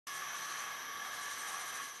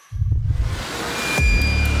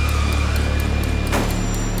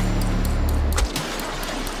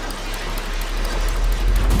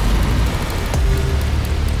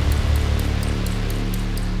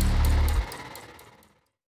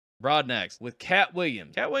Brodnax with Cat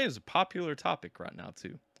Williams. Cat Williams is a popular topic right now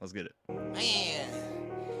too. Let's get it. Man.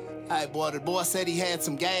 Hey, boy, the boy said he had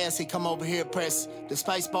some gas. He come over here, press the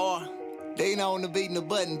space bar. They ain't on the beating the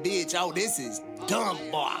button, bitch. Oh, this is dumb,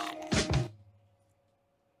 boy.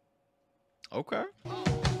 Okay.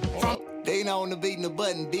 They ain't on the beating the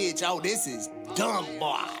button, bitch. Oh, this is dumb,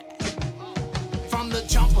 boy. From the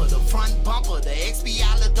jumper, the front bumper, the XB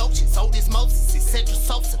Aladoche, sold his Moses, Central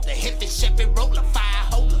Sosa, the heavy Chevy roller, fire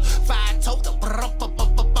holder, fire toter,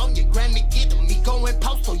 on your granny get him. He going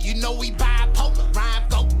postal, you know we bipolar, rhyme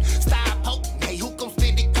go, style potent. Hey, who gon'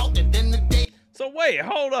 spit it colder than the day? So wait,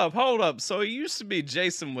 hold up. So it used to be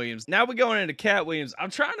Jason Williams. Now we're going into Cat Williams.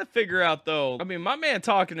 I'm trying to figure out though. I mean, my man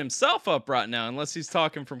talking himself up right now, unless he's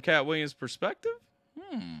talking from Cat Williams' perspective.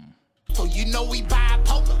 So you know we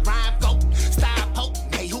bipolar, rhyme go, style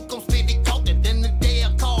potent. Hey, who gon' spit it colder than the day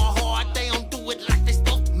a car hard? They don't do it like they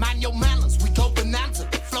supposed to. Mind your manners, we go bonanza.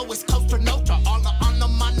 The flow is Costa Nostra. All on the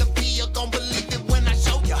monopy, you gon' believe it when I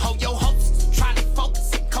show you. Hold your hosts, try to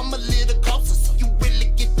focus and come a little closer so you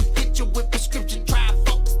really get the picture with prescription. Try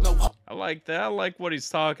focus, no hope. I like that. I like what he's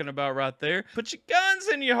talking about right there. Put your guns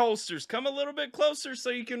in your holsters. Come a little bit closer so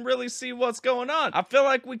you can really see what's going on. I feel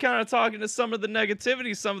like we kind of talking to some of the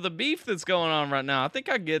negativity, some of the beef that's going on right now. I think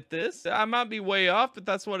I get this. I might be way off, but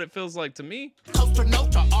that's what it feels like to me. Costa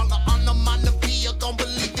Nostra, all on the monopy, you gon'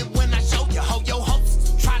 believe it when I show you. Hold your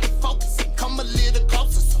hosts, try to focus and come a little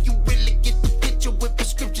closer so you really get the picture with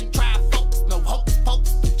prescription. Try focus, no hocus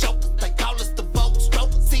pocus. The jokers, they call us the Vogue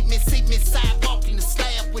strokers. See me sidewalk in the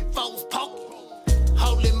slab with foes poking.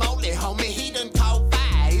 Holy moly, homie, he done called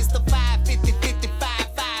fire. It's the 550,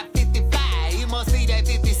 55, 555. You must see that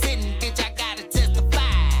 50 sitting, bitch. I gotta testify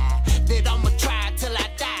that I'ma try till I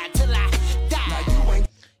die, till I die. Now you ain't.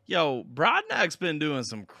 Yo, Brodnax been doing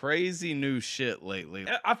some crazy new shit lately.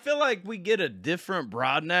 I feel like we get a different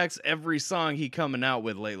Brodnax every song he coming out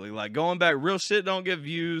with lately. Like going back, Real Shit Don't Get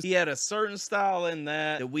Views. He had a certain style in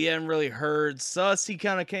that we hadn't really heard. Sus, he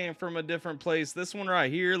kind of came from a different place. This one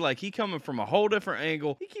right here, like he coming from a whole different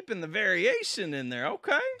angle. He keeping the variation in there.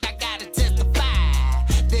 Okay. I gotta testify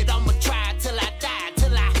that I'ma try till I die,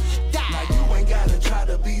 till I die. Now you ain't gotta try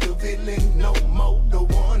to be the villain no more. The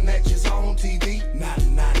one that is on TV. Nah.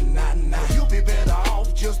 You be better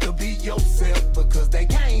off just to be yourself because they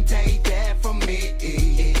can't take that from me.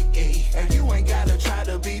 And you ain't gotta try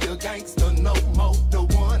to be the gangster no more. The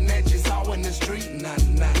one that you saw in the street. Nah.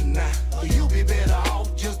 You be better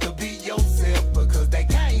off just to be yourself because they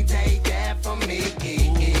can't take that from me.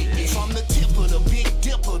 From the tip of the big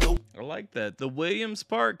dipper, I like that. The Williams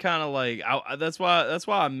part kind of like, that's why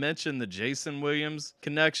I mentioned the Jason Williams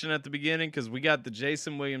connection at the beginning, because we got the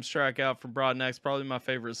Jason Williams track out from Brodnax, probably my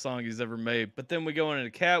favorite song he's ever made. But then we go into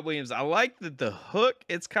Cat Williams. I like that the hook,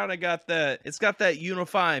 it's kind of got that, it's got that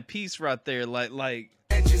unifying piece right there. Like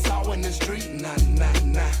that you saw in the street. Nah.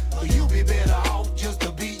 You be better off just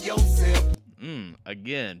to be yourself.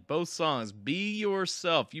 Again, both songs, be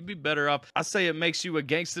yourself. You be better off. I say it makes you a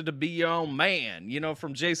gangster to be your own man. You know,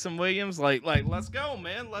 from Jason Williams, like let's go,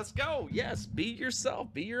 man. Let's go. Yes, be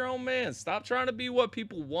yourself. Be your own man. Stop trying to be what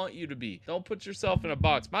people want you to be. Don't put yourself in a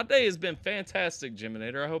box. My day has been fantastic,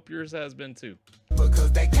 Jiminator. I hope yours has been too.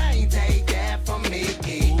 Because they can't take that from me.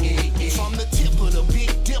 From the tip of the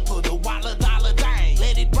big dipper, the $1 dang.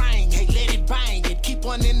 Let it ring, hey, let it bang. And keep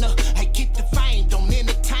one in the, hey, keep the fame. Don't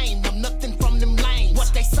entertain them, nothing from them lanes.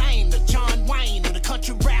 What they saying, the John Wayne of the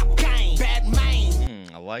country rap game. Bad man.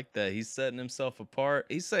 I like that. He's setting himself apart.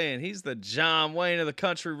 He's saying he's the John Wayne of the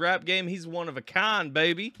country rap game. He's one of a kind,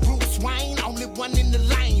 baby. Bruce Wayne, only one in the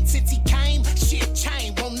lane. Since he came, shit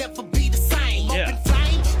changed, won't never be the same. Yeah. Open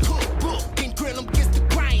flame, cook book, and grill him, kiss the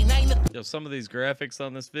grain. Ain't a Yo, some of these graphics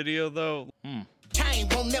on this video, though, chain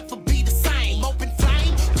won't never be the same. Open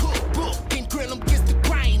flame, cook book, and grill him, kiss the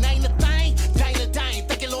grain. Ain't a thing, dang,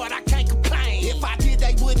 thank you, Lord, I can't complain. If I did,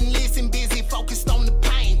 they wouldn't listen, busy, focused on the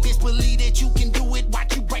pain. Bitch, believe that you can do it,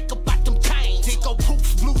 watch you break up out them chains. Tico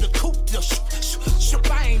proofs, blew the coupe, the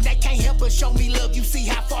shebang. They can't help but show me love, you see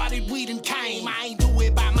how far that we done came. I ain't do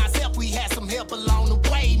it by myself, we had some help along the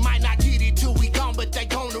way. Might not get it till we gone, but they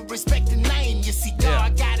gonna respect the name. You see,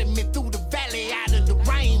 God guided me through the valley, out of the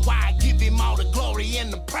rain. Why I give him all the glory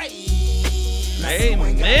and the praise.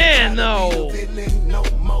 Amen, though. No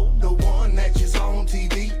more, the one that is on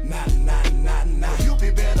TV. Nah. You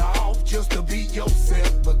be better off just to be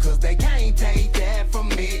yourself because they can't take that from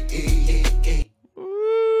me.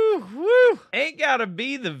 Woo. Ain't gotta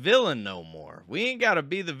be the villain no more. We ain't gotta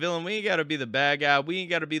be the villain. We ain't gotta be the bad guy. We ain't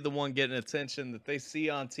gotta be the one getting attention that they see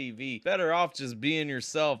on TV. Better off just being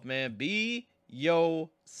yourself, man. Be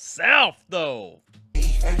yourself, though.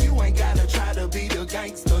 And you ain't gotta try to be the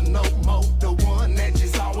gangster no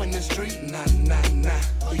street,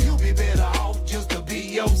 nah. Or you be better off just to be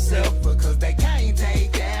yourself, because they can't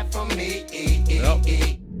take that from me. Yep.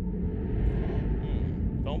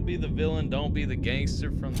 Don't be the villain, don't be the gangster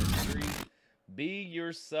from the street. Be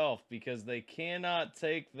yourself, because they cannot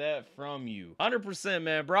take that from you. 100%,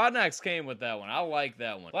 man. Brodnax came with that one. I like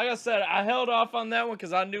that one. Like I said, I held off on that one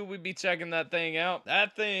because I knew we'd be checking that thing out.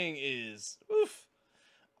 That thing is, oof.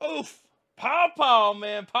 Pawpaw,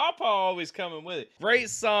 man. Pawpaw always coming with it. Great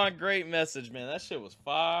song, great message, man. That shit was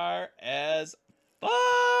fire as fuck.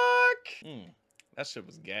 That shit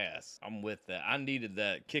was gas. I'm with that. I needed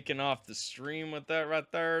that. Kicking off the stream with that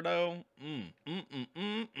right there, though.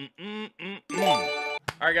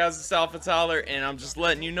 Alright, guys, it's AlphaTyler, and I'm just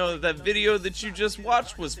letting you know that that video that you just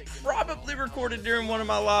watched was probably recorded during one of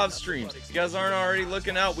my live streams. If you guys aren't already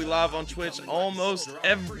looking out, we live on Twitch almost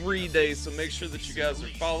every day, so make sure that you guys are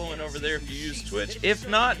following over there if you use Twitch. If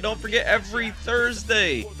not, don't forget, every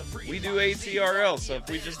Thursday we do ATRL, so if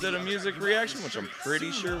we just did a music reaction, which I'm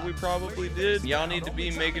pretty sure we probably did, y'all need to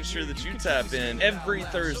be making sure that you tap in every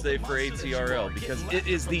Thursday for ATRL, because it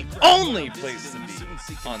is the only place to be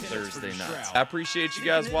on Thursday nights. I appreciate you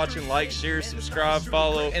guys watching. Like, share, subscribe,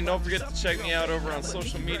 follow, and don't forget to check me out over on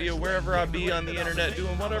social media, wherever I be on the internet,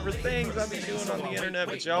 doing whatever things I be doing on the internet.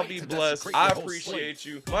 But y'all be blessed. I appreciate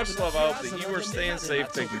you. Much love. I hope that you are staying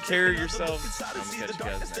safe, taking care of yourselves. I'm gonna catch you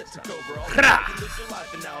guys next time.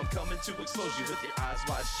 Now I'm coming to expose you with your eyes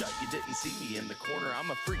wide shut. You didn't see me in the corner.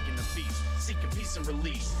 I'm a freak in a beast, seeking peace and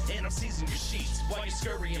release, and I'm seizing your sheets while you're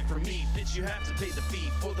scurrying for me. Bitch, you have to pay the fee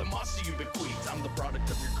for the monster you bequeathed. I'm the product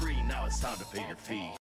of your greed. Now it's time to pay your fee.